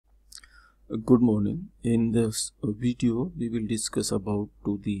Good morning. In this video, we will discuss about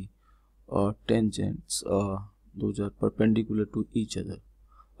the tangents. Those are perpendicular to each other.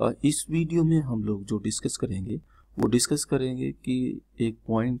 इस video में हम लोग जो discuss करेंगे कि एक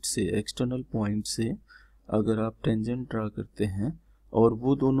पॉइंट से, एक्सटर्नल पॉइंट से अगर आप टेंजेंट ड्रा करते हैं और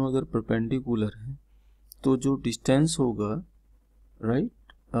वो दोनों अगर परपेंडिकुलर हैं तो जो डिस्टेंस होगा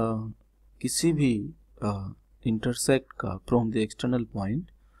किसी भी इंटरसेक्ट का फ्रॉम द एक्सटर्नल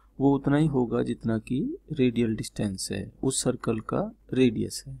पॉइंट वो उतना ही होगा जितना कि रेडियल डिस्टेंस है, उस सर्कल का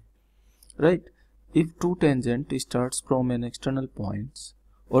रेडियस है. If two tangent starts from an external points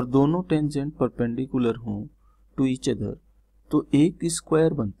और दोनों टेंजेंट परपेंडिकुलर हों टू ईच अदर तो एक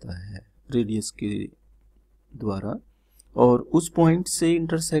स्क्वायर बनता है रेडियस के द्वारा और उस पॉइंट से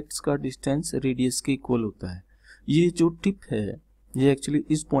इंटरसेक्ट्स का डिस्टेंस रेडियस के इक्वल होता है. ये जो टिप है ये एक्चुअली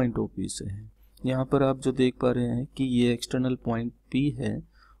इस पॉइंट ऑफ व्यू से है. यहाँ पर आप जो देख पा रहे हैं कि ये एक्सटर्नल पॉइंट P है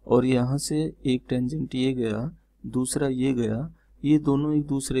और यहाँ से एक टेंजेंट ये गया, दूसरा ये गया, ये दोनों एक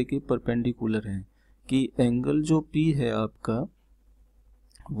दूसरे के परपेंडिकुलर हैं कि एंगल जो P है आपका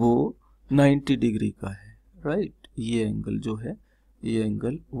वो 90 डिग्री का है. ये एंगल जो है, ये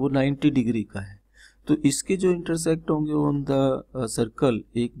एंगल वो 90 डिग्री का है. तो इसके जो इंटरसेक्ट होंगे ऑन द सर्कल,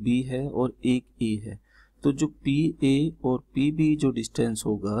 एक B है और एक A है. तो जो PA और PB जो डिस्टेंस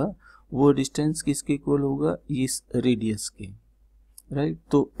होगा वो डिस्टेंस किसके इक्वल होगा, इस रेडियस के.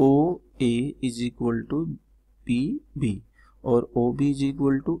 तो OA is equal to PB और OB is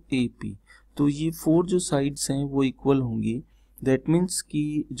equal to AP. तो ये फोर जो साइड्स हैं वो इक्वल होंगी. दैट मीन्स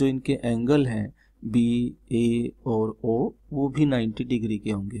कि जो इनके एंगल हैं B, A और O वो भी 90 डिग्री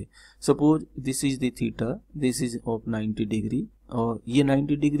के होंगे. Suppose this is the theta, this is of 90 degree और ये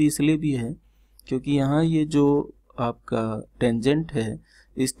 90 डिग्री इसलिए भी है क्योंकि यहाँ ये जो आपका टेंजेंट है,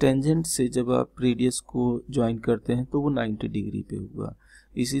 इस टेंजेंट से जब आप रेडियस को ज्वाइन करते हैं तो वो 90 डिग्री पे होगा.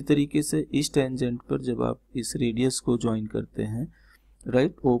 इसी तरीके से इस टेंजेंट पर जब आप इस रेडियस को ज्वाइन करते हैं,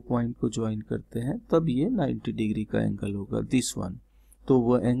 O पॉइंट को ज्वाइन करते हैं, तब ये 90 डिग्री का एंगल होगा, दिस वन. तो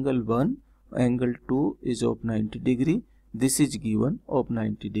वो angle 1, angle 2 is of 90 degree, this is given of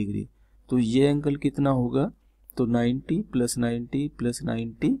 90 degree. तो ये एंगल कितना होगा, तो 90 plus 90 plus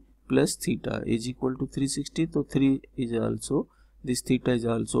 90 plus theta is equal to 360. तो 3 is also, this theta is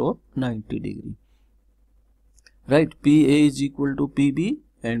also of 90 degree. PA is equal to PB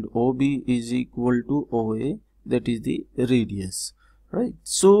and OB is equal to OA, that is the radius.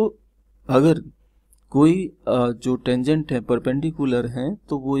 So अगर कोई जो tangent है perpendicular हैं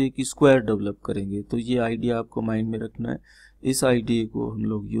तो वो एक square develop करेंगे. तो ये आइडिया आपको माइंड में रखना है. इस आइडिया को हम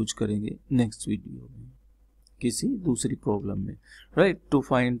लोग यूज करेंगे नेक्स्ट वीडियो में किसी दूसरी प्रॉब्लम में, टू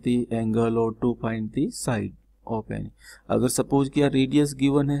फाइंड द एंगल और to find the side of any. अगर सपोज किया रेडियस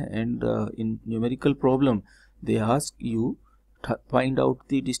गिवन है and in numerical problem they ask you find out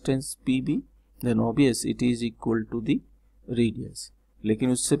the distance PB, then obvious it is equal to the radius.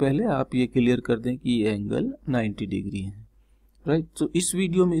 लेकिन उससे पहले आप ये clear कर दें कि ये एंगल 90 डिग्री है. तो इस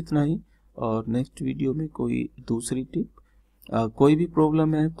वीडियो में इतना ही और नेक्स्ट वीडियो में कोई दूसरी टिप. कोई भी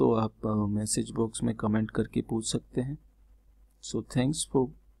प्रॉब्लम है तो आप मैसेज बॉक्स में कमेंट करके पूछ सकते हैं. So thanks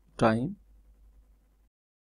for time.